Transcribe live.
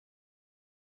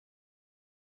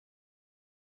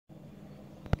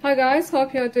Hi guys,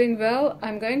 hope you're doing well.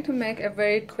 I'm going to make a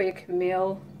very quick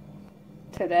meal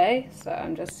today, so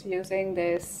I'm just using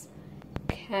this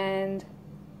canned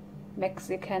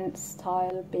Mexican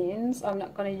style beans. I'm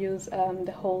not gonna use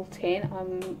the whole tin.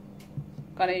 I'm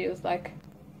gonna use like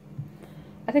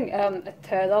I think a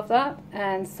third of that,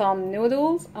 and some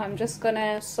noodles. I'm just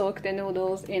gonna soak the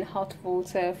noodles in hot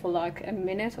water for like a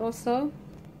minute or so.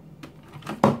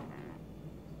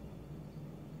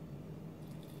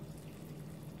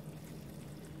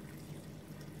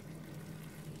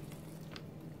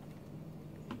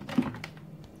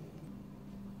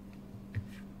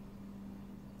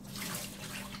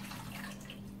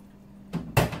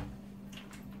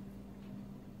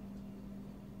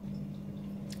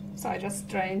 So I just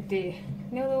drained the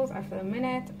noodles after a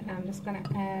minute, and I'm just gonna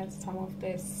add some of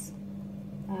this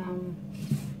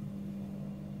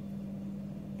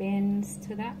beans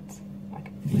to that, like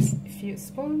just a few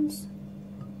spoons.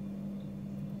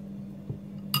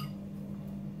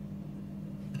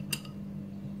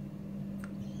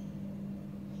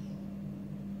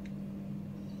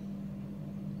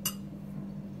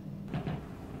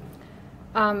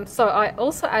 So I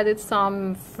also added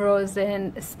some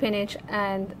frozen spinach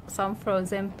and some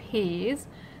frozen peas,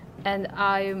 and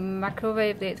I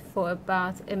microwaved it for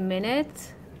about a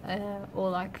minute, or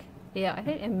like, yeah, I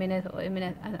think a minute or a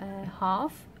minute and a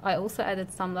half. I also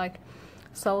added some like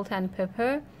salt and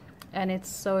pepper, and it's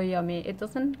so yummy. It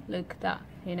doesn't look that,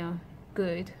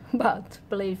 good, but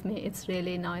believe me, it's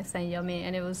really nice and yummy,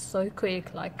 and it was so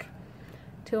quick, like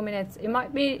 2 minutes. It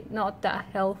might be not that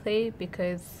healthy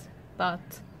because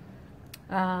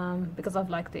of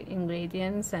like the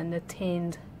ingredients and the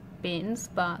tinned beans,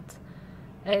 but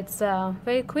it's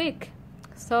very quick.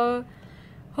 So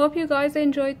hope you guys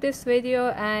enjoyed this video,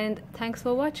 and thanks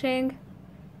for watching.